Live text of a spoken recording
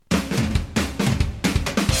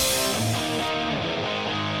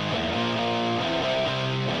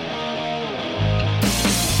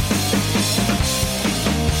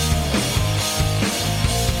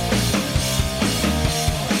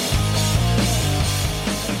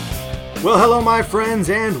Well, hello, my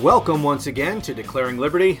friends, and welcome once again to Declaring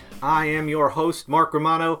Liberty. I am your host, Mark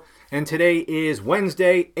Romano, and today is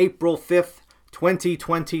Wednesday, April 5th,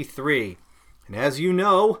 2023. And as you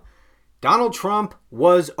know, Donald Trump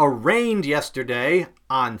was arraigned yesterday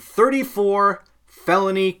on 34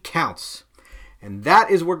 felony counts. And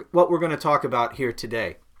that is what we're going to talk about here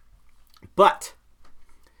today. But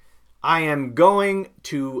I am going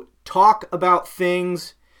to talk about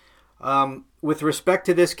things with respect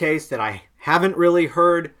to this case that I haven't really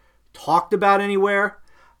heard talked about anywhere.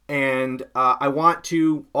 And I want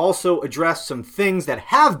to also address some things that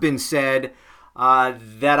have been said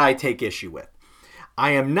that I take issue with.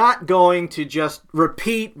 I am not going to just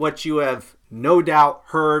repeat what you have no doubt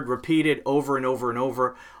heard repeated over and over and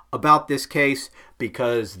over about this case,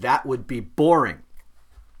 because that would be boring.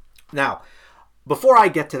 Now, before I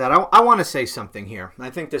get to that, I want to say something here. I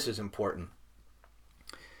think this is important.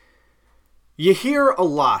 You hear a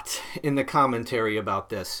lot in the commentary about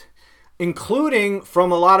this, including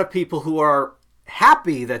from a lot of people who are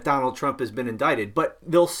happy that Donald Trump has been indicted, but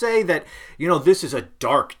they'll say that, this is a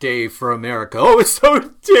dark day for America. Oh, it's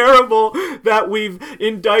so terrible that we've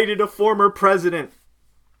indicted a former president.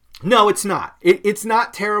 No, it's not. It's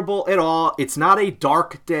not terrible at all. It's not a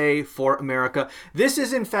dark day for America. This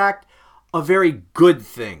is, in fact, a very good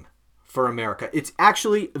thing for America. It's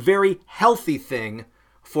actually a very healthy thing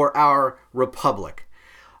for our republic.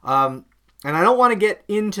 And I don't want to get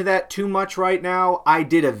into that too much right now. I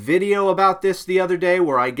did a video about this the other day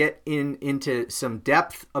where I get into some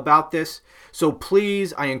depth about this. So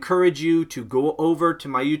please, I encourage you to go over to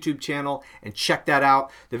my YouTube channel and check that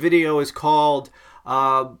out. The video is called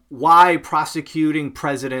Why Prosecuting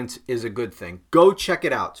Presidents is a Good Thing. Go check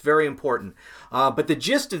it out. It's very important. But the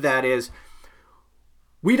gist of that is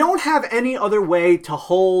we don't have any other way to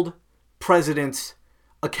hold presidents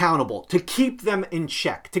accountable, to keep them in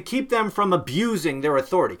check, to keep them from abusing their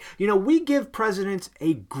authority. We give presidents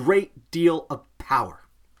a great deal of power.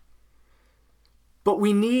 But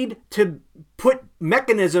we need to put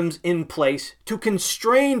mechanisms in place to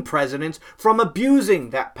constrain presidents from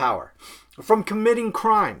abusing that power, from committing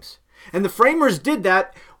crimes. And the framers did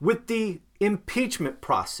that with the impeachment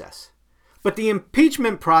process. But the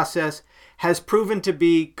impeachment process has proven to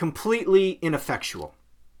be completely ineffectual.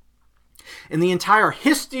 In the entire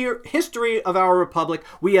history of our republic,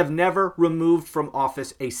 we have never removed from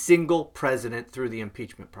office a single president through the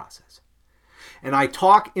impeachment process. And I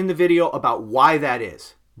talk in the video about why that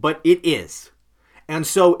is, but it is. And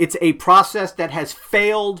so it's a process that has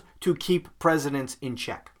failed to keep presidents in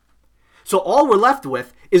check. So all we're left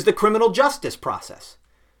with is the criminal justice process.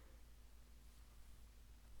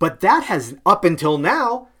 But that has, up until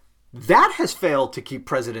now, that has failed to keep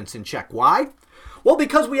presidents in check. Why? Well,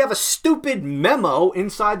 because we have a stupid memo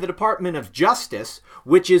inside the Department of Justice,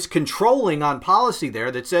 which is controlling on policy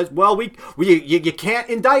there, that says, well, you can't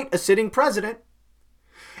indict a sitting president.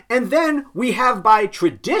 And then we have, by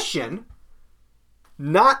tradition,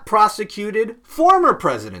 not prosecuted former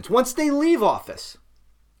presidents once they leave office.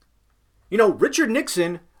 Richard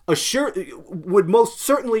Nixon would most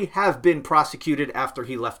certainly have been prosecuted after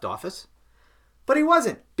he left office, but he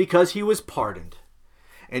wasn't, because he was pardoned.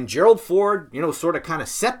 And Gerald Ford, sort of kind of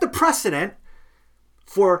set the precedent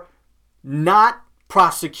for not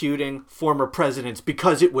prosecuting former presidents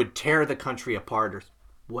because it would tear the country apart or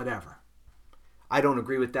whatever. I don't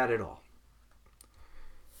agree with that at all.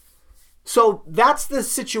 So that's the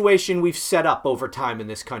situation we've set up over time in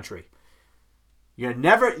this country.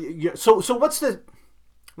 So what's let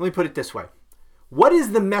me put it this way. What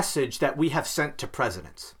is the message that we have sent to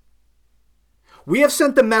presidents? We have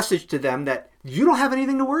sent the message to them that you don't have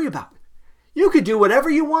anything to worry about. You could do whatever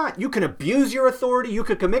you want. You can abuse your authority. You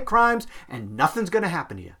could commit crimes, and nothing's going to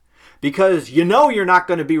happen to you, because you're not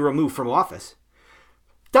going to be removed from office.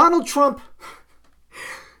 Donald Trump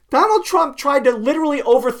tried to literally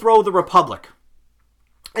overthrow the republic,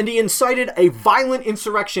 and he incited a violent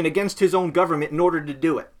insurrection against his own government in order to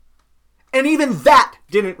do it. And even that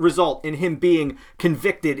didn't result in him being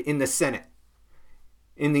convicted in the Senate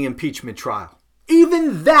in the impeachment trial.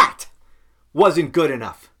 Even that wasn't good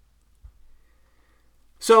enough.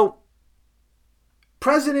 So,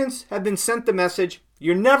 presidents have been sent the message,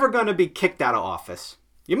 you're never going to be kicked out of office.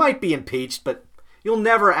 You might be impeached, but you'll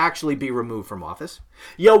never actually be removed from office.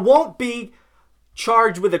 You won't be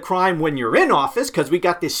charged with a crime when you're in office, because we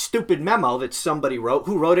got this stupid memo that somebody wrote.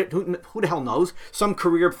 Who wrote it? Who the hell knows? Some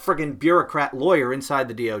career friggin' bureaucrat lawyer inside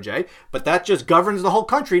the DOJ. But that just governs the whole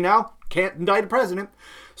country now. Can't indict a president.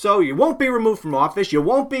 So you won't be removed from office. You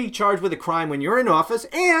won't be charged with a crime when you're in office.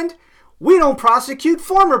 And we don't prosecute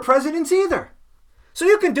former presidents either. So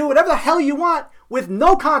you can do whatever the hell you want with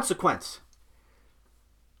no consequence.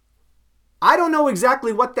 I don't know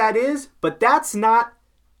exactly what that is, but that's not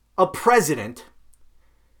a president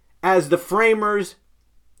as the framers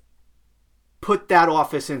put that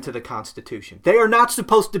office into the Constitution. They are not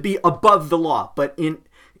supposed to be above the law, but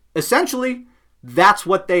essentially, that's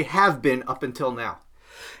what they have been up until now.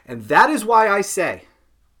 And that is why I say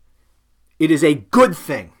it is a good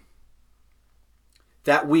thing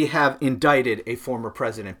that we have indicted a former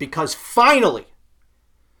president, because finally,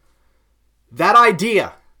 that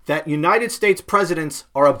idea that United States presidents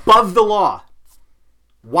are above the law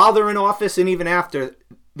while they're in office and even after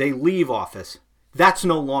they leave office, that's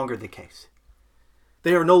no longer the case.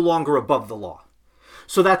 They are no longer above the law.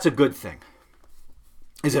 So that's a good thing.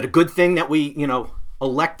 Is it a good thing that we,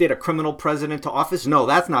 elected a criminal president to office? No,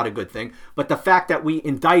 that's not a good thing. But the fact that we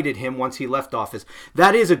indicted him once he left office,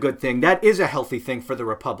 that is a good thing. That is a healthy thing for the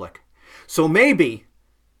republic. So maybe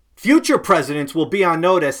future presidents will be on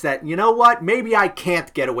notice that, you know what, maybe I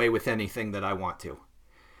can't get away with anything that I want to.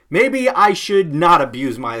 Maybe I should not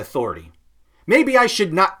abuse my authority. Maybe I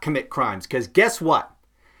should not commit crimes, because guess what?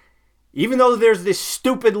 Even though there's this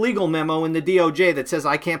stupid legal memo in the DOJ that says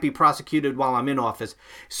I can't be prosecuted while I'm in office,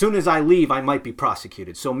 as soon as I leave, I might be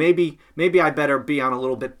prosecuted. So maybe I better be on a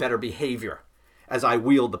little bit better behavior as I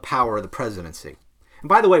wield the power of the presidency. And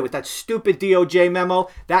by the way, with that stupid DOJ memo,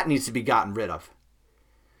 that needs to be gotten rid of.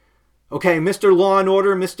 Okay, Mr. Law and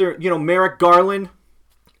Order, Mr. Merrick Garland,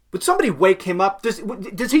 would somebody wake him up?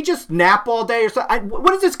 Does he just nap all day or something? What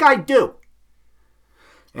does this guy do?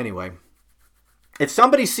 Anyway. If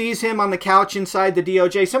somebody sees him on the couch inside the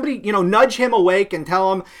DOJ, somebody, nudge him awake and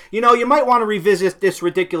tell him, you might want to revisit this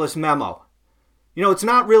ridiculous memo. It's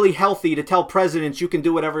not really healthy to tell presidents you can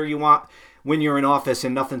do whatever you want when you're in office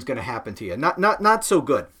and nothing's going to happen to you. Not so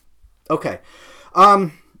good. Okay. One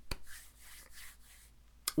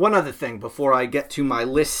other thing before I get to my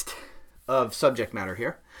list of subject matter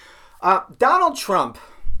here. Donald Trump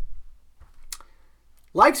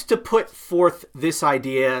likes to put forth this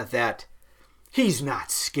idea that he's not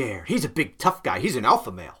scared. He's a big tough guy. He's an alpha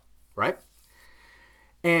male, right?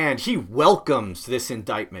 And he welcomes this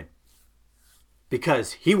indictment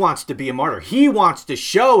because he wants to be a martyr. He wants to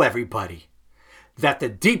show everybody that the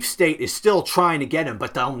deep state is still trying to get him,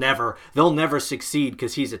 but they'll never succeed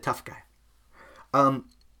because he's a tough guy.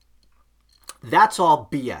 That's all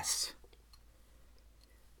BS.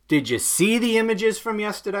 Did you see the images from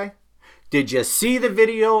yesterday? Did you see the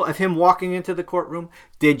video of him walking into the courtroom?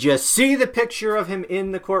 Did you see the picture of him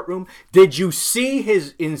in the courtroom? Did you see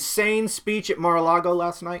his insane speech at Mar-a-Lago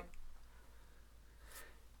last night?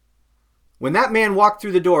 When that man walked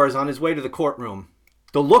through the doors on his way to the courtroom,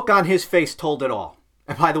 the look on his face told it all.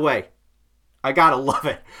 And by the way, I gotta love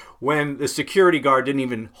it when the security guard didn't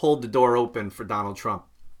even hold the door open for Donald Trump.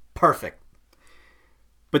 Perfect.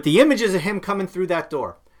 But the images of him coming through that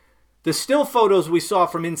door, the still photos we saw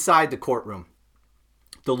from inside the courtroom,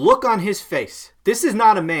 the look on his face, this is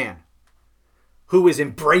not a man who is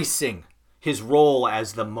embracing his role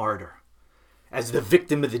as the martyr, as the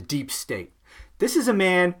victim of the deep state. This is a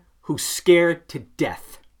man who's scared to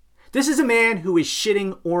death. This is a man who is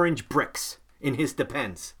shitting orange bricks in his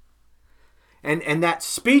Depends. And that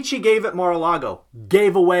speech he gave at Mar-a-Lago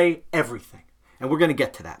gave away everything. And we're going to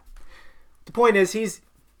get to that. The point is,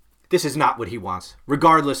 this is not what he wants,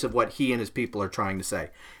 regardless of what he and his people are trying to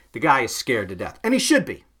say. The guy is scared to death, and he should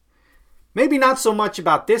be. Maybe not so much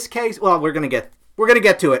about this case. Well, we're gonna get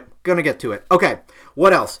to it. Okay,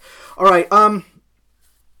 what else? All right.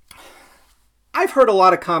 I've heard a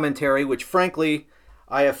lot of commentary, which frankly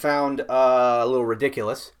I have found a little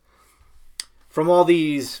ridiculous, from all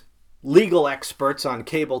these legal experts on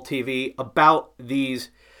cable TV about these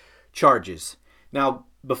charges. Now,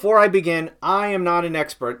 before I begin, I am not an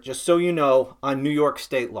expert, just so you know, on New York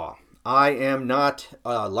state law. I am not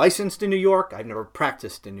licensed in New York. I've never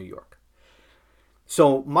practiced in New York.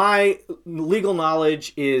 So my legal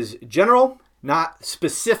knowledge is general, not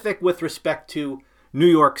specific with respect to New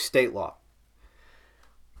York state law.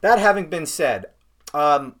 That having been said,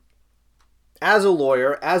 as a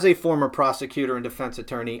lawyer, as a former prosecutor and defense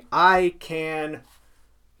attorney, I can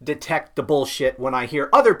detect the bullshit when I hear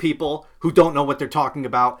other people who don't know what they're talking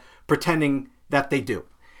about pretending that they do.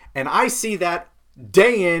 And I see that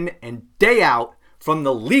day in and day out from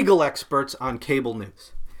the legal experts on cable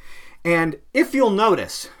news. And if you'll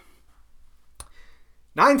notice,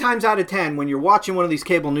 9 times out of 10, when you're watching one of these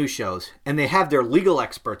cable news shows and they have their legal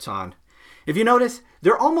experts on, if you notice,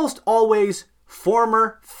 they're almost always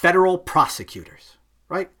former federal prosecutors,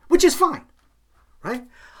 right? Which is fine, right?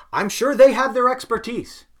 I'm sure they have their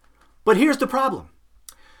expertise. But here's the problem.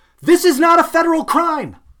 This is not a federal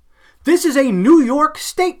crime. This is a New York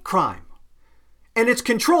state crime. And it's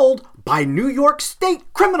controlled by New York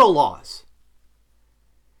state criminal laws.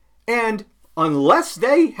 And unless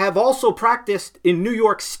they have also practiced in New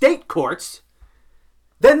York state courts,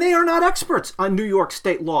 then they are not experts on New York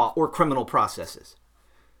state law or criminal processes.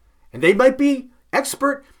 And they might be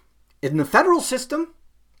expert in the federal system,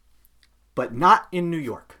 but not in New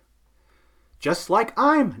York. Just like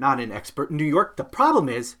I'm not an expert in New York, the problem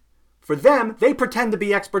is, for them, they pretend to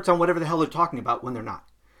be experts on whatever the hell they're talking about when they're not.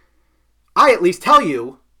 I at least tell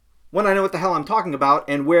you when I know what the hell I'm talking about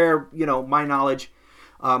and where, my knowledge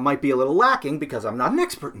might be a little lacking because I'm not an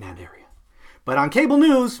expert in that area. But on cable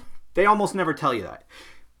news, they almost never tell you that.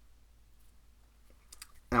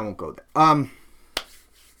 I won't go there.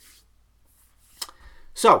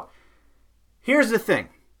 So, here's the thing.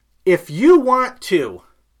 If you want to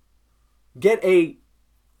get a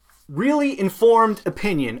really informed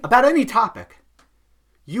opinion about any topic,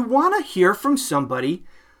 you want to hear from somebody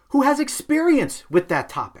who has experience with that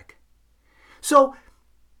topic. So,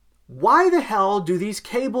 why the hell do these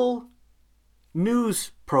cable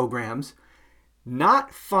news programs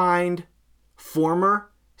not find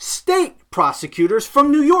former state prosecutors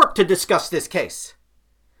from New York to discuss this case?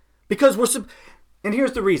 Because and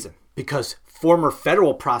here's the reason. Because former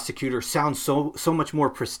federal prosecutor sounds so much more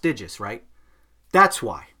prestigious, right? That's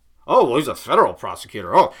why. Oh, well, he's a federal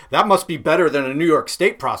prosecutor. Oh, that must be better than a New York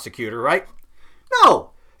state prosecutor, right?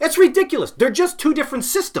 No, it's ridiculous. They're just two different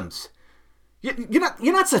systems. You're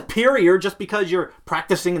not superior just because you're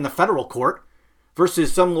practicing in the federal court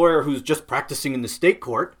versus some lawyer who's just practicing in the state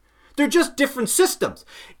court. They're just different systems.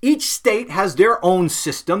 Each state has their own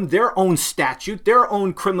system, their own statute, their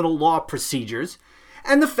own criminal law procedures,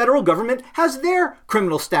 and the federal government has their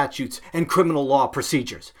criminal statutes and criminal law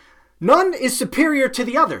procedures. None is superior to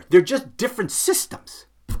the other. They're just different systems.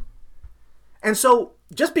 And so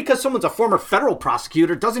just because someone's a former federal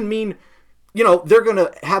prosecutor doesn't mean, they're going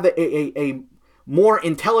to have a more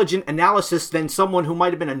intelligent analysis than someone who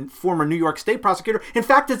might have been a former New York state prosecutor. In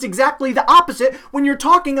fact, it's exactly the opposite when you're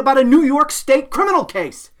talking about a New York state criminal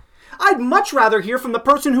case. I'd much rather hear from the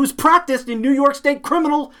person who's practiced in New York state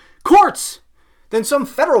criminal courts than some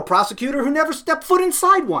federal prosecutor who never stepped foot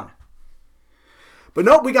inside one. But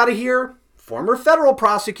nope, we got to hear former federal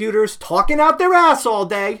prosecutors talking out their ass all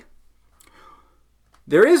day.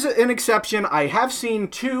 There is an exception. I have seen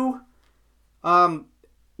two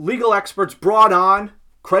legal experts brought on,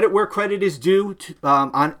 credit where credit is due,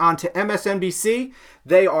 onto MSNBC.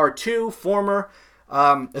 They are two former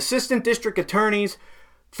assistant district attorneys,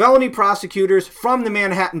 felony prosecutors from the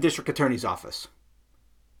Manhattan District Attorney's Office.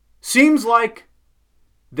 Seems like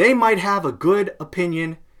they might have a good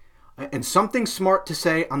opinion and something smart to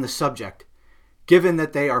say on the subject, given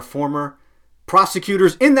that they are former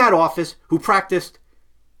prosecutors in that office who practiced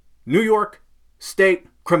New York state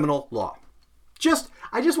criminal law.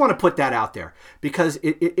 I just want to put that out there because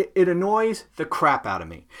it annoys the crap out of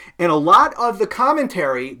me. And a lot of the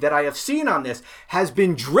commentary that I have seen on this has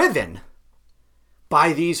been driven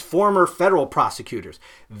by these former federal prosecutors.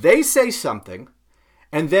 They say something,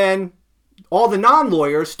 and then all the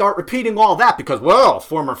non-lawyers start repeating all that because, well,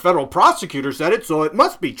 former federal prosecutor said it, so it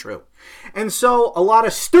must be true. And so a lot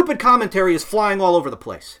of stupid commentary is flying all over the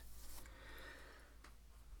place.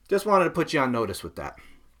 Just wanted to put you on notice with that.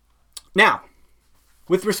 Now,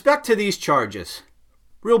 with respect to these charges,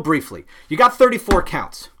 real briefly, you got 34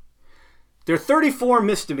 counts. There are 34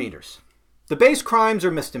 misdemeanors. The base crimes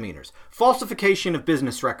are misdemeanors. Falsification of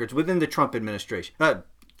business records within the Trump administration,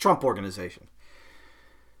 Trump organization.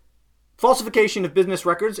 Falsification of business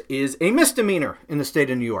records is a misdemeanor in the state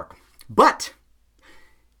of New York. But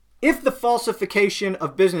if the falsification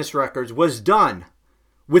of business records was done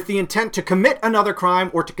with the intent to commit another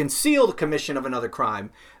crime or to conceal the commission of another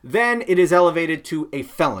crime, then it is elevated to a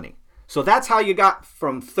felony. So that's how you got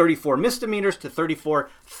from 34 misdemeanors to 34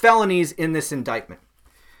 felonies in this indictment.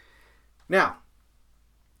 Now,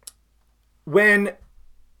 when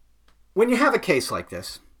you have a case like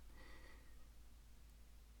this,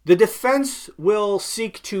 the defense will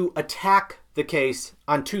seek to attack the case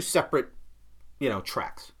on two separate,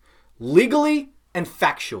 tracks. Legally and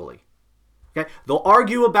factually. Okay? They'll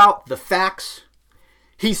argue about the facts.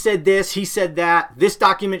 He said this, he said that. This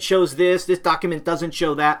document shows this document doesn't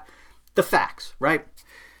show that. The facts, right?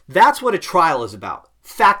 That's what a trial is about.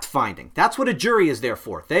 Fact finding. That's what a jury is there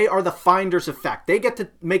for. They are the finders of fact. They get to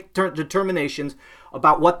make determinations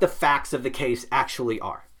about what the facts of the case actually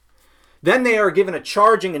are. Then they are given a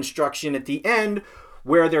charging instruction at the end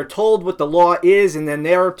where they're told what the law is, and then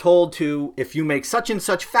they're told to, if you make such and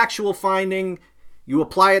such factual finding, you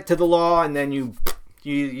apply it to the law, and then you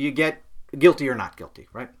You get guilty or not guilty,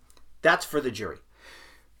 right? That's for the jury.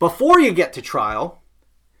 Before you get to trial,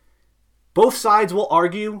 both sides will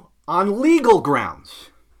argue on legal grounds.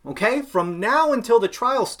 Okay? From now until the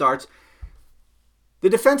trial starts, the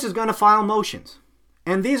defense is going to file motions.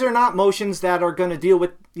 And these are not motions that are going to deal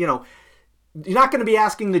with, you're not going to be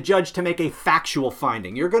asking the judge to make a factual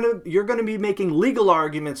finding. You're going to be making legal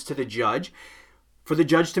arguments to the judge for the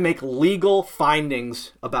judge to make legal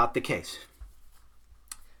findings about the case.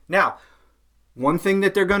 Now, one thing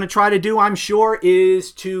that they're going to try to do, I'm sure,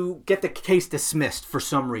 is to get the case dismissed for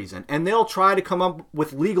some reason. And they'll try to come up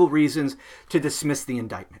with legal reasons to dismiss the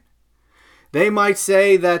indictment. They might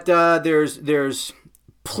say that there's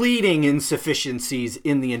pleading insufficiencies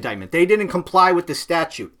in the indictment. They didn't comply with the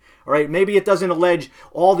statute. All right, maybe it doesn't allege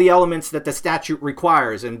all the elements that the statute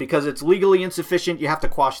requires, and because it's legally insufficient, you have to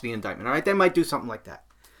quash the indictment. All right, they might do something like that.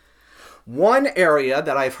 One area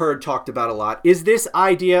that I've heard talked about a lot is this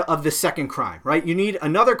idea of the second crime, right? You need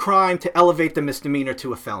another crime to elevate the misdemeanor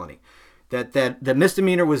to a felony. That the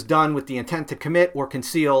misdemeanor was done with the intent to commit or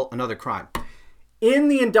conceal another crime. In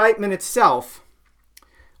the indictment itself,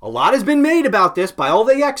 a lot has been made about this by all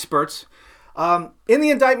the experts. In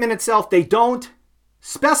the indictment itself, they don't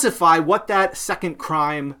specify what that second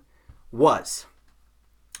crime was.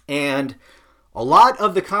 And a lot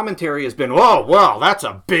of the commentary has been, oh, well, that's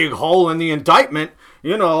a big hole in the indictment.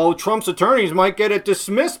 Trump's attorneys might get it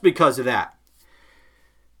dismissed because of that.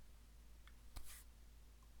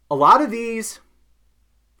 A lot of these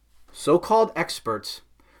so-called experts,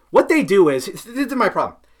 what they do is, this is my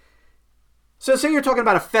problem. So say you're talking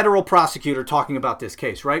about a federal prosecutor talking about this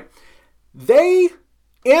case, right? They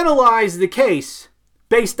analyze the case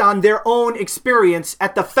based on their own experience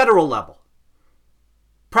at the federal level,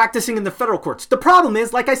 practicing in the federal courts. The problem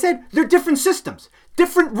is, like I said, they're different systems,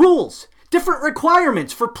 different rules, different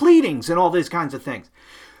requirements for pleadings and all these kinds of things.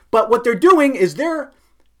 But what they're doing is they're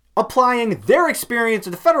applying their experience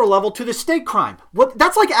at the federal level to the state crime.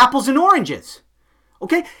 That's like apples and oranges.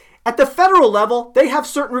 Okay? At the federal level, they have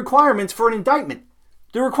certain requirements for an indictment.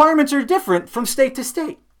 The requirements are different from state to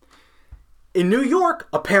state. In New York,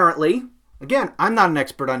 apparently, again, I'm not an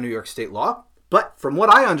expert on New York state law, but from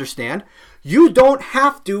what I understand, you don't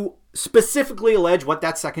have to specifically allege what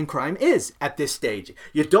that second crime is at this stage.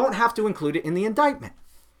 You don't have to include it in the indictment.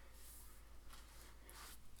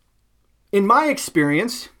 In my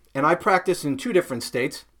experience, and I practice in 2 different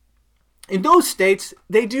states, in those states,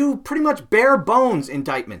 they do pretty much bare bones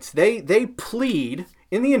indictments. They plead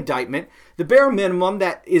in the indictment the bare minimum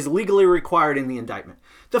that is legally required in the indictment.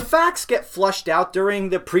 The facts get flushed out during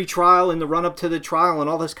the pretrial and the run-up to the trial and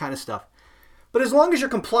all this kind of stuff. But as long as you're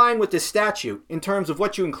complying with this statute in terms of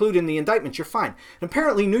what you include in the indictment, you're fine. And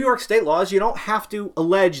apparently, New York state laws, you don't have to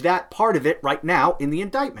allege that part of it right now in the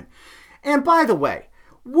indictment. And by the way,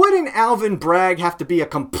 wouldn't Alvin Bragg have to be a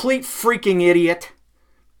complete freaking idiot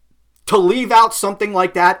to leave out something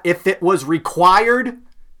like that if it was required?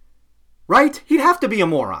 Right? He'd have to be a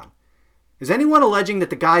moron. Is anyone alleging that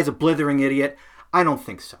the guy's a blithering idiot? I don't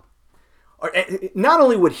think so. Not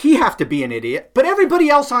only would he have to be an idiot, but everybody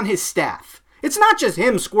else on his staff. It's not just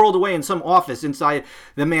him squirreled away in some office inside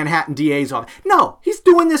the Manhattan DA's office. No, he's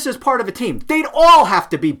doing this as part of a team. They'd all have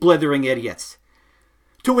to be blithering idiots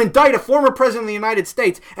to indict a former president of the United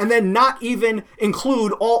States and then not even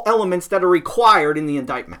include all elements that are required in the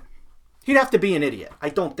indictment. He'd have to be an idiot. I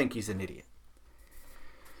don't think he's an idiot.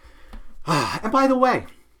 And by the way,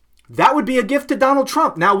 that would be a gift to Donald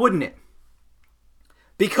Trump now, wouldn't it?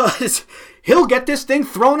 Because he'll get this thing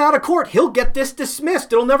thrown out of court. He'll get this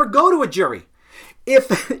dismissed. It'll never go to a jury. If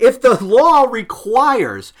the law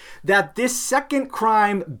requires that this second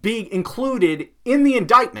crime be included in the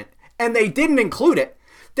indictment, and they didn't include it,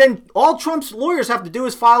 then all Trump's lawyers have to do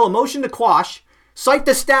is file a motion to quash, cite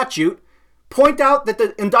the statute, point out that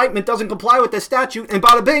the indictment doesn't comply with the statute, and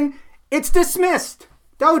bada bing, it's dismissed.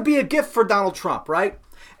 That would be a gift for Donald Trump, right?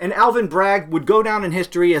 And Alvin Bragg would go down in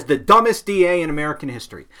history as the dumbest DA in American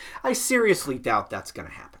history. I seriously doubt that's going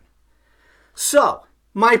to happen. So,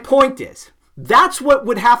 my point is, that's what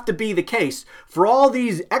would have to be the case for all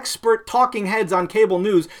these expert talking heads on cable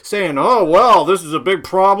news saying, oh, well, this is a big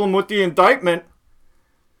problem with the indictment.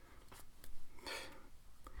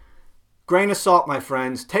 Grain of salt, my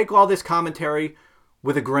friends. Take all this commentary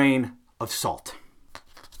with a grain of salt.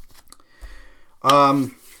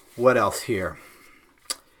 What else here?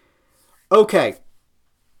 Okay.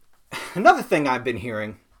 Another thing I've been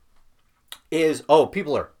hearing is,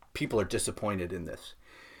 people are disappointed in this.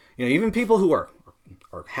 Even people who are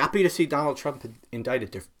happy to see Donald Trump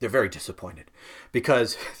indicted, they're very disappointed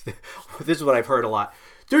because this is what I've heard a lot.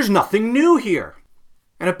 There's nothing new here.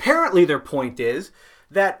 And apparently their point is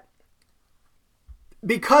that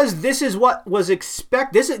because this is what was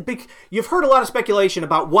you've heard a lot of speculation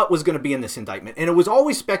about what was going to be in this indictment, and it was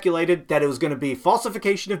always speculated that it was going to be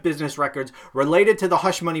falsification of business records related to the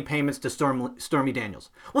hush money payments to Stormy Daniels.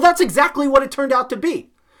 Well, that's exactly what it turned out to be.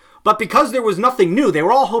 But because there was nothing new, they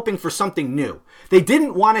were all hoping for something new. They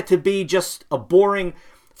didn't want it to be just a boring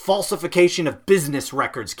falsification of business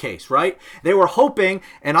records case, right? They were hoping,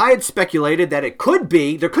 and I had speculated that there could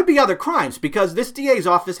be other crimes, because this DA's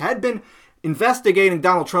office had been investigating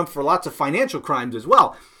Donald Trump for lots of financial crimes as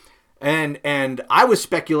well. And I was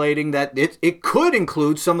speculating that it could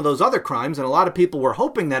include some of those other crimes, and a lot of people were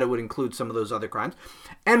hoping that it would include some of those other crimes.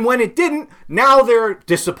 And when it didn't, now they're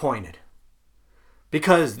disappointed,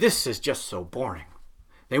 because this is just so boring.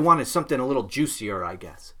 They wanted something a little juicier, I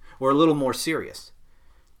guess, or a little more serious.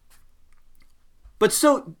 But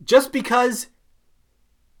so just because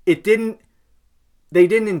they didn't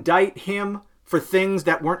indict him for things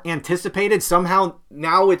that weren't anticipated, somehow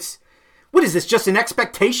now it's, what is this, just an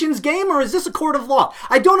expectations game, or is this a court of law?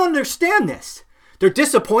 I don't understand this. They're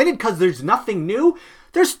disappointed because there's nothing new.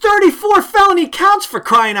 There's 34 felony counts, for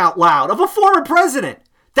crying out loud, of a former president.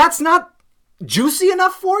 That's not juicy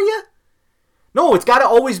enough for you? No, it's got to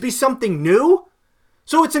always be something new.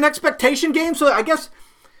 So it's an expectation game. So I guess,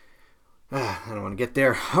 I don't want to get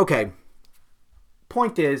there. Okay.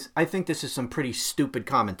 Point is, I think this is some pretty stupid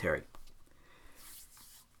commentary.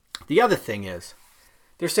 The other thing is,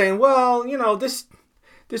 they're saying, well, this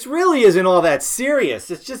really isn't all that serious.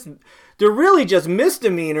 It's just, they're really just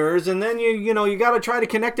misdemeanors, and then you got to try to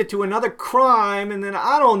connect it to another crime, and then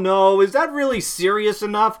I don't know, is that really serious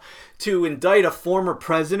enough to indict a former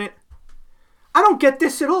president? I don't get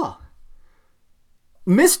this at all.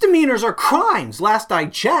 Misdemeanors are crimes, last I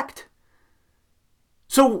checked.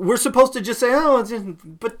 So we're supposed to just say,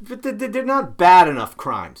 but they're not bad enough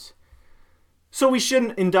crimes. So we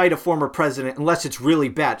shouldn't indict a former president unless it's really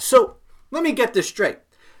bad. So let me get this straight.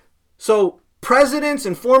 So presidents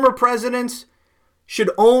and former presidents should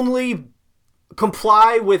only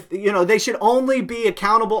comply with, they should only be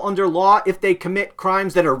accountable under law if they commit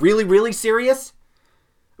crimes that are really, really serious.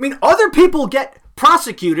 I mean, other people get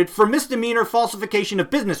prosecuted for misdemeanor falsification of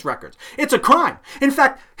business records. It's a crime. In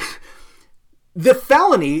fact, the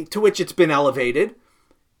felony to which it's been elevated,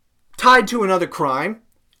 tied to another crime,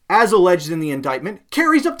 as alleged in the indictment,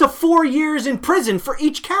 carries up to 4 years in prison for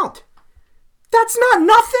each count. That's not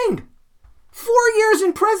nothing. 4 years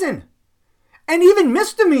in prison. And even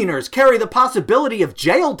misdemeanors carry the possibility of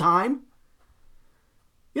jail time.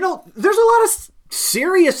 There's a lot of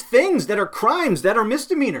serious things that are crimes that are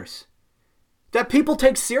misdemeanors that people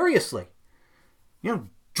take seriously.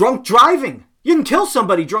 Drunk driving. You can kill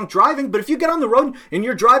somebody drunk driving, but if you get on the road and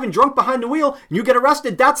you're driving drunk behind the wheel and you get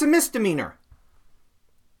arrested, that's a misdemeanor.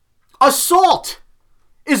 Assault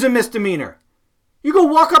is a misdemeanor. You go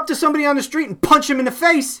walk up to somebody on the street and punch him in the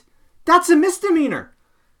face, that's a misdemeanor.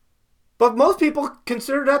 But most people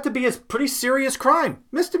consider that to be a pretty serious crime.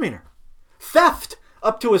 Misdemeanor. Theft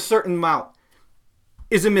up to a certain amount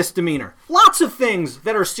is a misdemeanor. Lots of things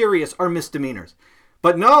that are serious are misdemeanors.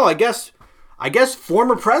 But no, I guess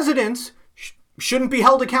former presidents shouldn't be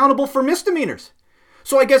held accountable for misdemeanors.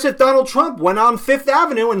 So I guess if Donald Trump went on Fifth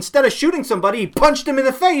Avenue, instead of shooting somebody, he punched him in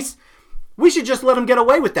the face, we should just let him get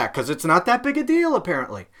away with that because it's not that big a deal,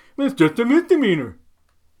 apparently. It's just a misdemeanor.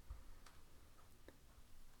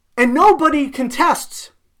 And nobody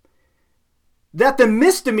contests that the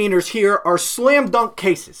misdemeanors here are slam dunk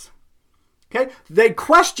cases. Okay? They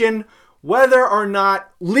question whether or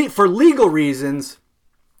not, for legal reasons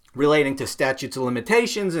relating to statutes of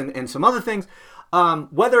limitations and some other things,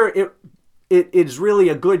 whether it is really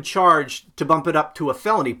a good charge to bump it up to a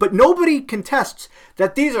felony. But nobody contests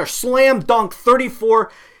that these are slam dunk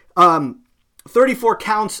 34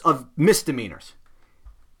 counts of misdemeanors.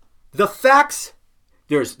 The facts,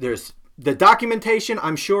 there's the documentation,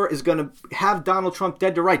 I'm sure, is going to have Donald Trump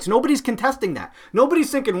dead to rights. Nobody's contesting that.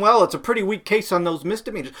 Nobody's thinking, well, it's a pretty weak case on those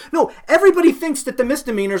misdemeanors. No, everybody thinks that the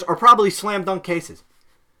misdemeanors are probably slam dunk cases.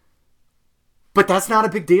 But that's not a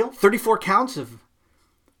big deal. 34 counts of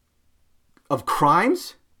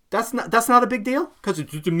crimes? That's not a big deal because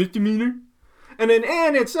it's just a misdemeanor. And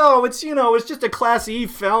it's just a Class E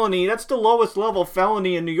felony. That's the lowest level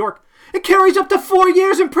felony in New York. It carries up to 4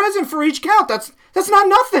 years in prison for each count. That's not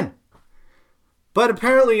nothing. But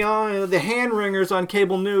apparently, the hand-wringers on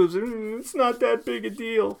cable news, it's not that big a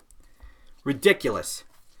deal. Ridiculous.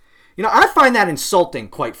 I find that insulting,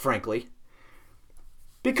 quite frankly.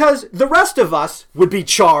 Because the rest of us would be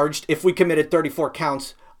charged if we committed 34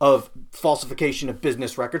 counts of falsification of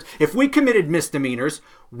business records. If we committed misdemeanors,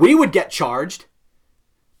 we would get charged.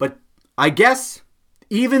 But I guess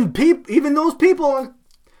Even those people on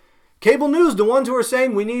cable news, the ones who are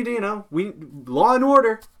saying we need, law and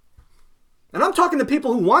order. And I'm talking to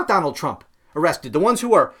people who want Donald Trump arrested, the ones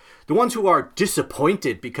who are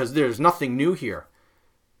disappointed because there's nothing new here.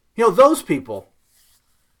 Those people,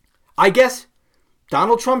 I guess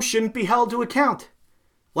Donald Trump shouldn't be held to account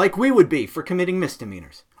like we would be for committing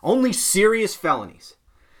misdemeanors. Only serious felonies.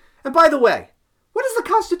 And by the way, what does the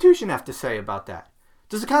Constitution have to say about that?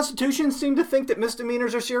 Does the Constitution seem to think that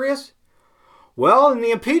misdemeanors are serious? Well, in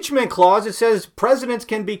the impeachment clause, it says presidents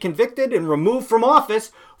can be convicted and removed from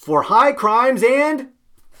office for high crimes and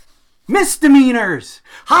misdemeanors.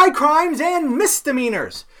 High crimes and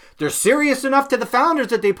misdemeanors. They're serious enough to the founders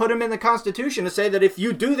that they put them in the Constitution to say that if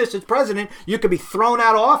you do this as president, you could be thrown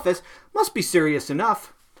out of office. Must be serious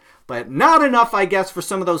enough. But not enough, I guess, for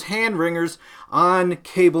some of those hand-wringers on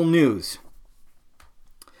cable news.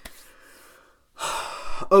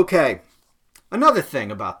 Okay, another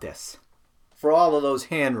thing about this, for all of those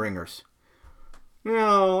hand-wringers.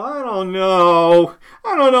 I don't know.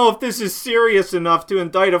 I don't know if this is serious enough to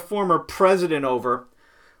indict a former president over.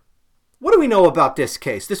 What do we know about this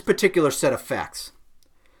case, this particular set of facts?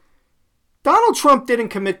 Donald Trump didn't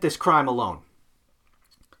commit this crime alone.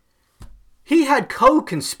 He had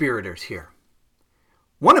co-conspirators here,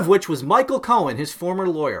 one of which was Michael Cohen, his former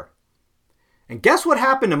lawyer. And guess what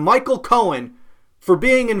happened to Michael Cohen for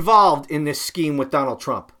being involved in this scheme with Donald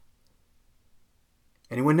Trump?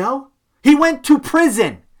 Anyone know? He went to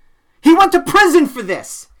prison. He went to prison for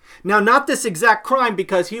this. Now, not this exact crime,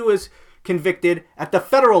 because he was convicted at the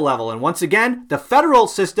federal level. And once again, the federal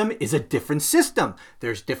system is a different system.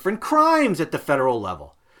 There's different crimes at the federal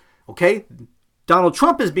level. Okay? Donald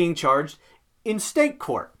Trump is being charged in state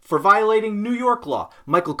court for violating New York law.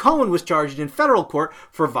 Michael Cohen was charged in federal court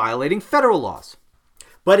for violating federal laws.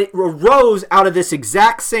 But it arose out of this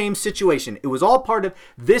exact same situation. It was all part of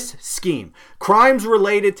this scheme. Crimes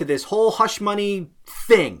related to this whole hush money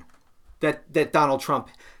thing that Donald Trump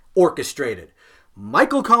orchestrated.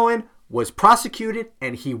 Michael Cohen was prosecuted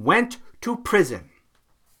and he went to prison.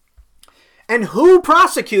 And who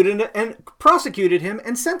prosecuted him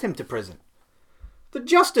and sent him to prison? The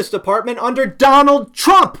Justice Department under Donald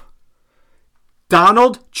Trump.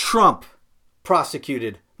 Donald Trump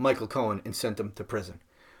prosecuted Michael Cohen and sent him to prison.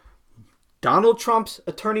 Donald Trump's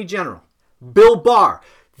Attorney General, Bill Barr,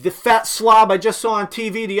 the fat slob I just saw on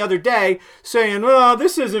TV the other day, saying,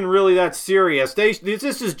 this isn't really that serious. This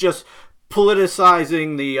is just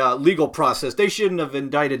politicizing the legal process. They shouldn't have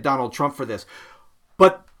indicted Donald Trump for this.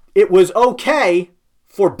 But it was okay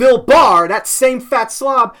for Bill Barr, that same fat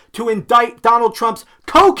slob, to indict Donald Trump's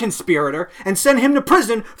co-conspirator and send him to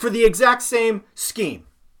prison for the exact same scheme.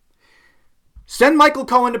 Send Michael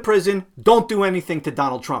Cohen to prison. Don't do anything to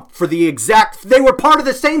Donald Trump for the exact... They were part of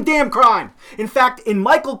the same damn crime. In fact, in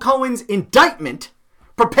Michael Cohen's indictment,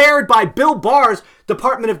 prepared by Bill Barr's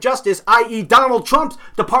Department of Justice, i.e. Donald Trump's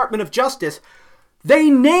Department of Justice, they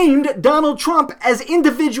named Donald Trump as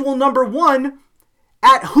individual number one,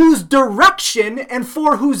 at whose direction and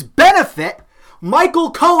for whose benefit Michael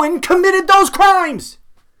Cohen committed those crimes.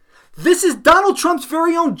 This is Donald Trump's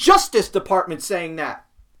very own Justice Department saying that.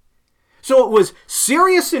 So it was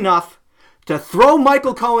serious enough to throw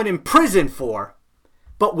Michael Cohen in prison for,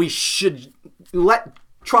 but we should let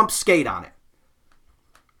Trump skate on it.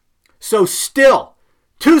 So still,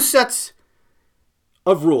 two sets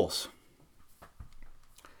of rules.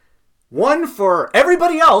 One for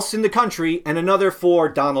everybody else in the country and another for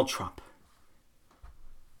Donald Trump.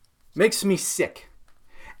 Makes me sick.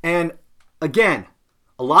 And again,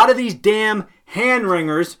 a lot of these damn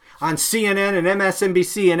hand-wringers on CNN and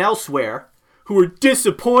MSNBC and elsewhere who are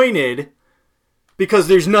disappointed because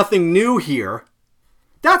there's nothing new here,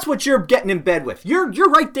 that's what you're getting in bed with. You're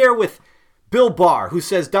right there with Bill Barr, who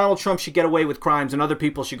says Donald Trump should get away with crimes and other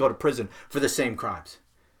people should go to prison for the same crimes.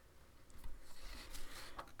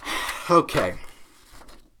 Okay.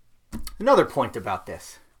 Another point about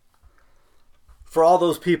this. For all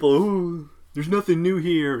those people, ooh, there's nothing new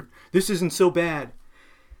here. This isn't so bad.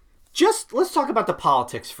 Let's talk about the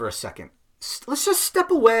politics for a second. Let's just step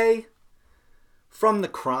away from the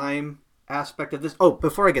crime aspect of this. Oh,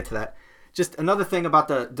 before I get to that, just another thing about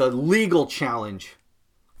the legal challenge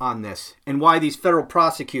on this and why these federal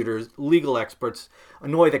prosecutors, legal experts,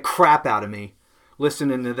 annoy the crap out of me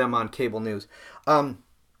listening to them on cable news.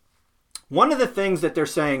 One of the things that they're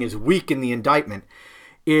saying is weak in the indictment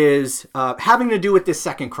is having to do with this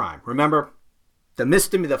second crime. Remember?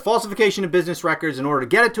 The falsification of business records in order to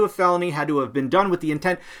get it to a felony had to have been done with the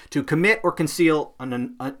intent to commit or conceal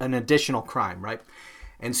an additional crime, right?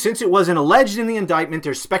 And since it wasn't alleged in the indictment,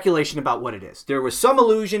 there's speculation about what it is. There was some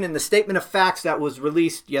allusion in the statement of facts that was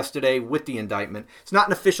released yesterday with the indictment. It's not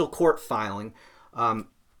an official court filing.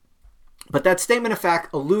 But that statement of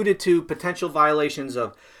fact alluded to potential violations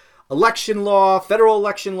of election law, federal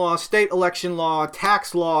election law, state election law,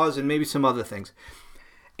 tax laws, and maybe some other things.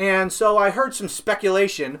 And so I heard some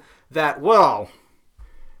speculation that, well,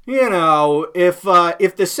 you know, if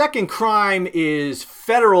the second crime is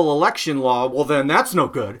federal election law, well, then that's no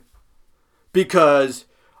good because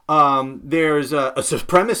there's a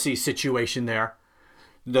supremacy situation there.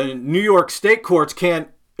 The New York state courts can't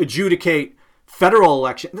adjudicate federal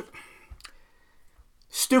election.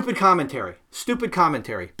 Stupid commentary,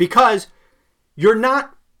 because they're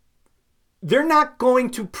not going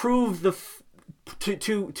to prove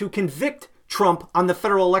to convict Trump on the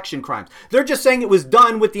federal election crimes. They're just saying it was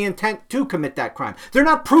done with the intent to commit that crime. They're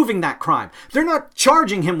not proving that crime. They're not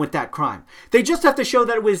charging him with that crime. They just have to show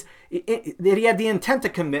that that he had the intent to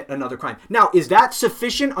commit another crime. Now, is that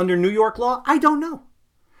sufficient under New York law? I don't know.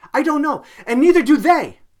 And neither do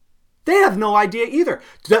they. They have no idea either.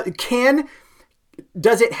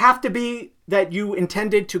 Does it have to be that you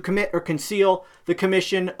intended to commit or conceal the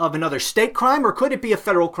commission of another state crime, or could it be a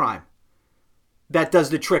federal crime that does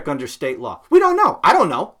the trick under state law? We don't know. I don't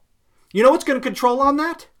know. You know what's going to control on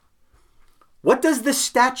that? What does the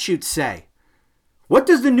statute say? What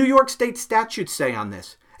does the New York State statute say on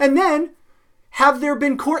this? And then, have there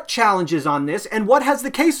been court challenges on this, and what has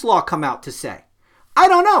the case law come out to say? I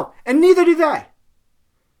don't know, and neither do they.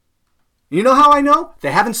 You know how I know?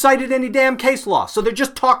 They haven't cited any damn case law, so they're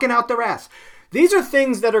just talking out their ass. These are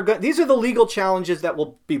things that are good. These are the legal challenges that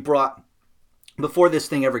will be brought before this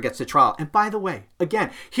thing ever gets to trial. And by the way,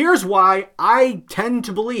 again, here's why I tend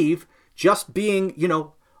to believe, just being,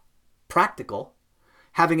 practical,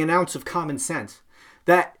 having an ounce of common sense,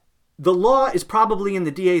 that the law is probably in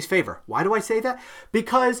the DA's favor. Why do I say that?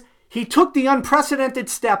 Because he took the unprecedented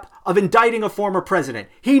step of indicting a former president.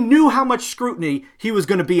 He knew how much scrutiny he was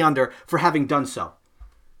going to be under for having done so.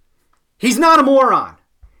 He's not a moron.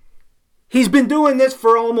 He's been doing this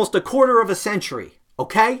for almost a quarter of a century,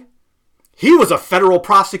 okay? He was a federal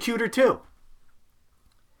prosecutor too.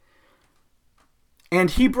 And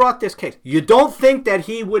he brought this case. You don't think that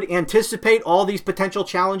he would anticipate all these potential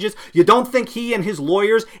challenges? You don't think he and his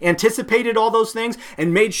lawyers anticipated all those things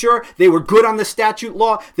and made sure they were good on the statute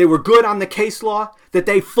law, they were good on the case law, that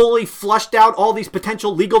they fully flushed out all these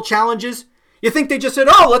potential legal challenges? You think they just said,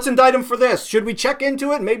 oh, let's indict him for this. Should we check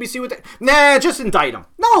into it and maybe see what they... Nah, just indict him.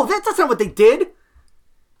 No, that's not what they did.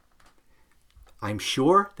 I'm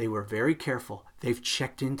sure they were very careful. They've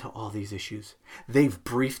checked into all these issues. They've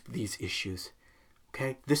briefed these issues.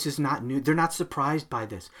 Okay, this is not new. They're not surprised by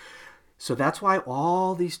this. So that's why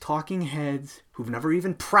all these talking heads who've never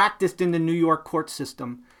even practiced in the New York court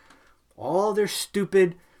system, all their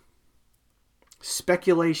stupid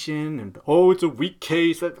speculation and, oh, it's a weak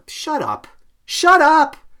case. Shut up. Shut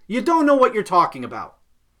up. You don't know what you're talking about.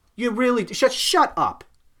 You really, shut up.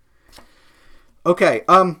 Okay,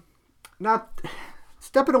 now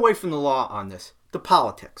stepping away from the law on this, the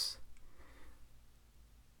politics.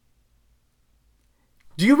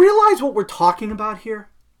 Do you realize what we're talking about here?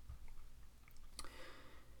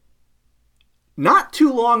 Not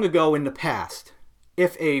too long ago in the past,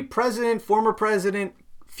 if a president, former president,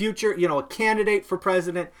 future, a candidate for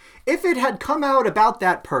president, if it had come out about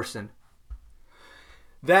that person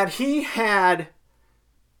that he had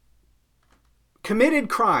committed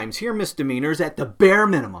crimes, here misdemeanors, at the bare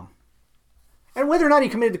minimum, and whether or not he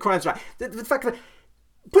committed the crimes or not, the fact that,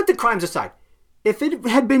 put the crimes aside, if it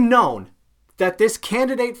had been known that this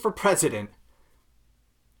candidate for president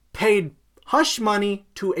paid hush money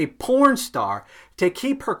to a porn star to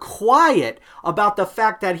keep her quiet about the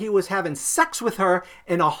fact that he was having sex with her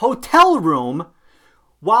in a hotel room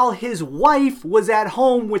while his wife was at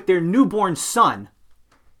home with their newborn son.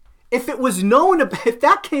 If it was known, if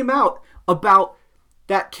that came out about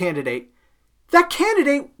that candidate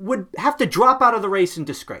would have to drop out of the race in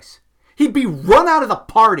disgrace. He'd be run out of the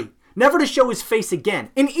party, never to show his face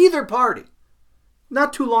again in either party.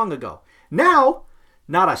 Not too long ago. Now,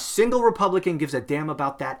 not a single Republican gives a damn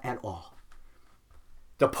about that at all.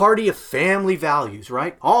 The party of family values,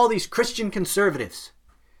 right? All these Christian conservatives,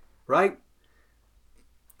 right?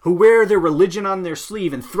 Who wear their religion on their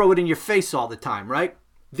sleeve and throw it in your face all the time, right?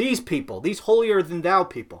 These people, these holier than thou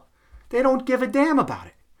people, they don't give a damn about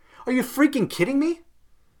it. Are you freaking kidding me?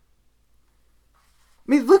 I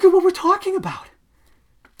mean, look at what we're talking about.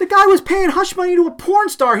 The guy was paying hush money to a porn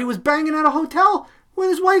star he was banging at a hotel when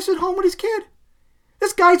his wife's at home with his kid.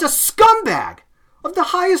 This guy's a scumbag of the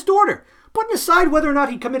highest order. Putting aside whether or not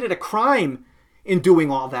he committed a crime in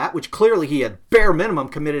doing all that, which clearly he had bare minimum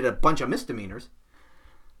committed a bunch of misdemeanors.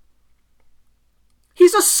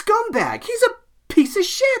 He's a scumbag. He's a piece of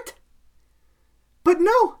shit. But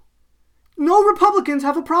no Republicans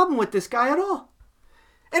have a problem with this guy at all.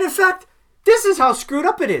 And in fact, this is how screwed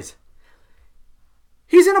up it is.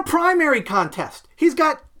 He's in a primary contest. He's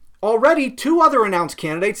got already 2 other announced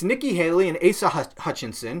candidates, Nikki Haley and Asa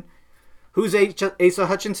Hutchinson. Who's Asa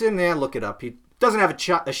Hutchinson? Yeah, look it up. He doesn't have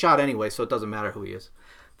a shot anyway, so it doesn't matter who he is.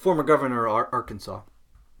 Former governor of Arkansas.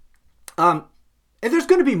 And there's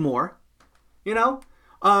going to be more,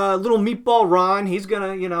 little meatball Ron, he's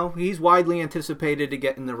going to, he's widely anticipated to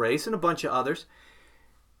get in the race, and a bunch of others.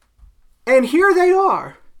 And here they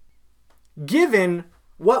are, given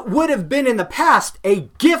what would have been in the past a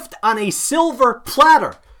gift on a silver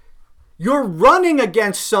platter. You're running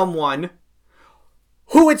against someone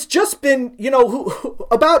who it's just been,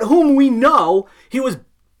 about whom we know he was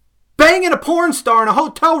banging a porn star in a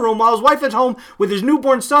hotel room while his wife is home with his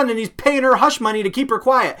newborn son, and he's paying her hush money to keep her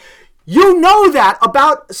quiet. You know that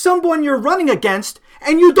about someone you're running against,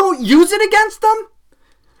 and you don't use it against them?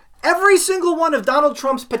 Every single one of Donald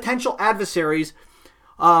Trump's potential adversaries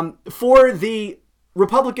for the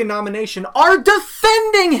Republican nomination are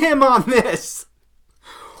defending him on this.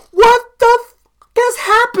 What the fuck has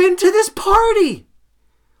happened to this party?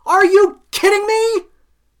 Are you kidding me?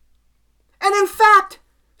 And in fact,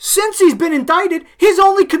 since he's been indicted, he's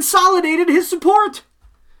only consolidated his support.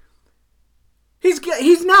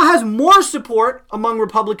 He's now has more support among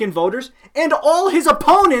Republican voters, and all his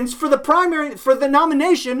opponents for the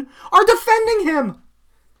nomination are defending him.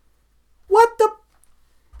 What the?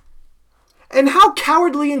 And how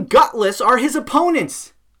cowardly and gutless are his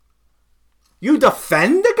opponents? You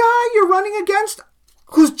defend the guy you're running against,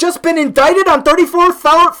 who's just been indicted on 34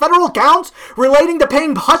 federal counts relating to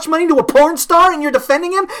paying hush money to a porn star, and you're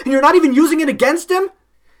defending him, and you're not even using it against him?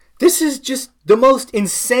 This is just the most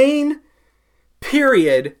insane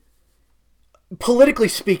period, politically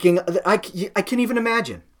speaking, I can even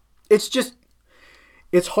imagine.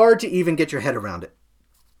 It's hard to even get your head around it.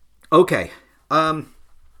 Okay. One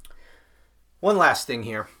last thing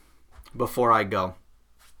here before I go.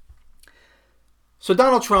 So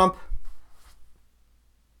Donald Trump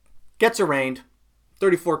gets arraigned,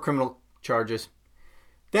 34 criminal charges,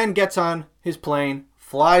 then gets on his plane,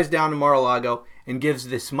 flies down to Mar-a-Lago, and gives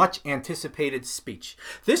this much anticipated speech.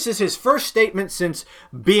 This is his first statement since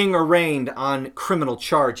being arraigned on criminal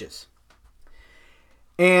charges.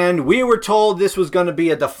 And we were told this was going to be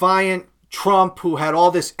a defiant Trump who had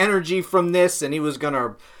all this energy from this, and he was going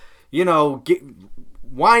to,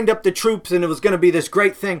 wind up the troops, and it was going to be this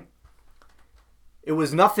great thing. It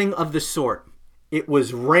was nothing of the sort. It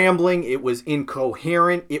was rambling, it was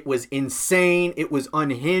incoherent, it was insane, it was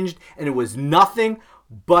unhinged, and it was nothing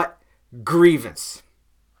but grievance.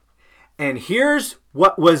 And here's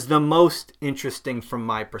what was the most interesting from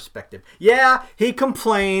my perspective. Yeah, he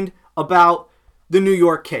complained about the New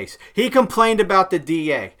York case. He complained about the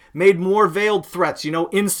DA, made more veiled threats,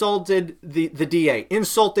 insulted the DA,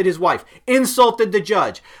 insulted his wife, insulted the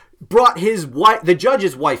judge, brought the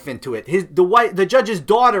judge's wife into it, the judge's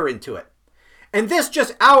daughter into it. And this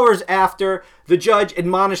just hours after the judge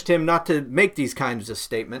admonished him not to make these kinds of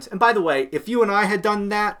statements. And by the way, if you and I had done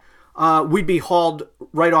that, we'd be hauled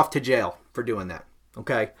right off to jail for doing that.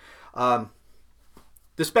 Okay?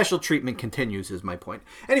 The special treatment continues is my point.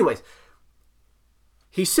 Anyways,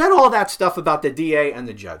 he said all that stuff about the DA and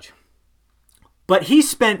the judge. But he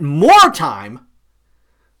spent more time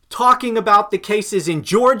talking about the cases in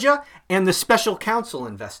Georgia and the special counsel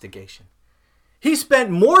investigation. He spent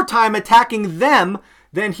more time attacking them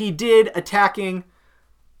than he did attacking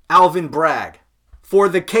Alvin Bragg for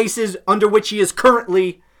the cases under which he is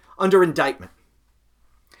currently under indictment.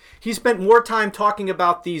 He spent more time talking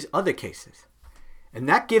about these other cases. And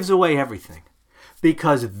that gives away everything.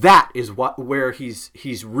 Because that is where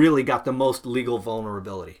he's really got the most legal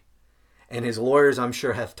vulnerability. And his lawyers, I'm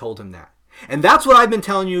sure, have told him that. And that's what I've been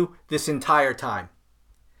telling you this entire time.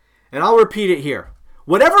 And I'll repeat it here.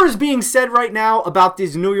 Whatever is being said right now about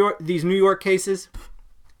these New York cases,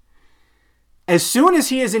 as soon as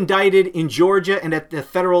he is indicted in Georgia and at the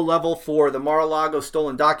federal level for the Mar-a-Lago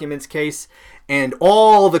stolen documents case and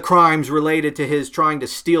all the crimes related to his trying to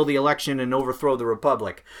steal the election and overthrow the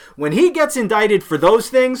republic, when he gets indicted for those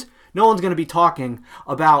things, no one's going to be talking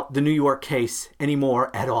about the New York case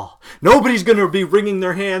anymore at all. Nobody's going to be wringing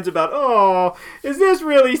their hands about, oh, is this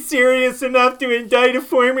really serious enough to indict a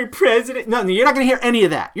former president? No, you're not going to hear any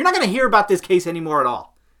of that. You're not going to hear about this case anymore at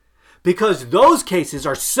all. Because those cases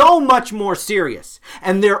are so much more serious.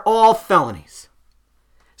 And they're all felonies.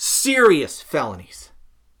 Serious felonies.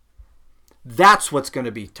 That's what's going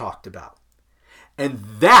to be talked about. And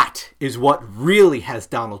that is what really has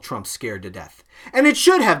Donald Trump scared to death. And it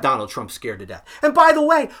should have Donald Trump scared to death. And by the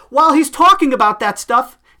way, while he's talking about that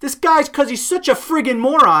stuff, this guy's, because he's such a friggin'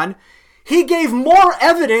 moron, he gave more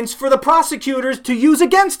evidence for the prosecutors to use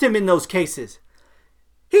against him in those cases.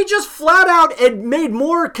 He just flat out made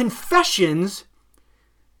more confessions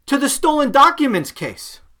to the stolen documents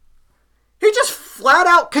case. He just flat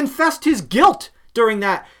out confessed his guilt during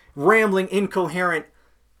that rambling, incoherent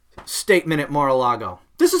statement at Mar-a-Lago.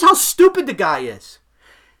 This is how stupid the guy is.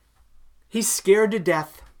 He's scared to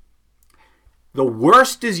death. The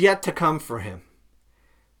worst is yet to come for him.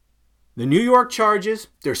 The New York charges,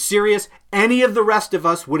 they're serious. Any of the rest of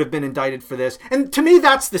us would have been indicted for this. And to me,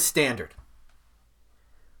 that's the standard.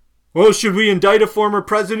 Well, should we indict a former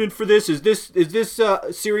president for this? Is this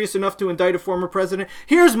serious enough to indict a former president?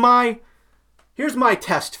 Here's my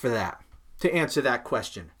test for that, to answer that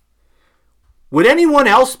question. Would anyone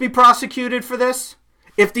else be prosecuted for this?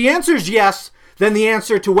 If the answer is yes, then the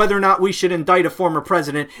answer to whether or not we should indict a former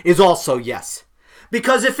president is also yes.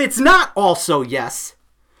 Because if it's not also yes,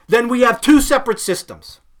 then we have two separate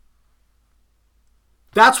systems.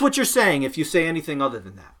 That's what you're saying if you say anything other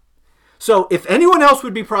than that. So if anyone else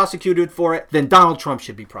would be prosecuted for it, then Donald Trump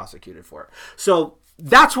should be prosecuted for it. So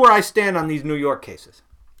that's where I stand on these New York cases.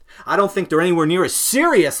 I don't think they're anywhere near as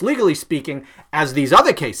serious, legally speaking, as these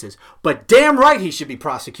other cases. But damn right he should be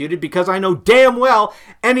prosecuted, because I know damn well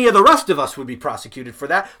any of the rest of us would be prosecuted for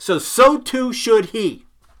that. So too should he.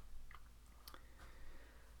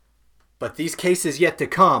 But these cases yet to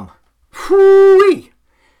come, whoo-wee,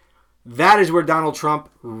 that is where Donald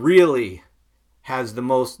Trump really has the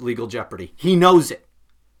most legal jeopardy. He knows it.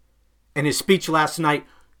 And his speech last night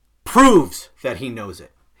proves that he knows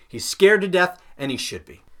it. He's scared to death, and he should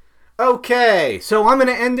be. Okay, so I'm going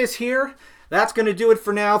to end this here. That's going to do it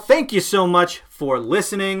for now. Thank you so much for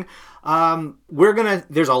listening.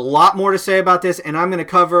 There's a lot more to say about this, and I'm going to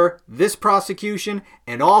cover this prosecution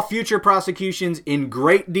and all future prosecutions in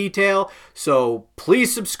great detail. So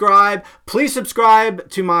please subscribe. Please subscribe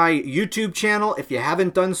to my YouTube channel if you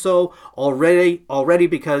haven't done so already,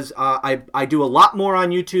 because I do a lot more on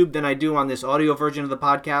YouTube than I do on this audio version of the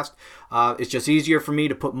podcast. It's just easier for me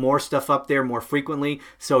to put more stuff up there more frequently.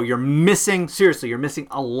 So you're missing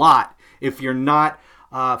a lot if you're not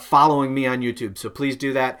following me on YouTube. So please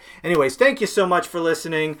do that. Anyways, thank you so much for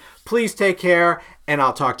listening. Please take care, and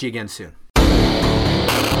I'll talk to you again soon.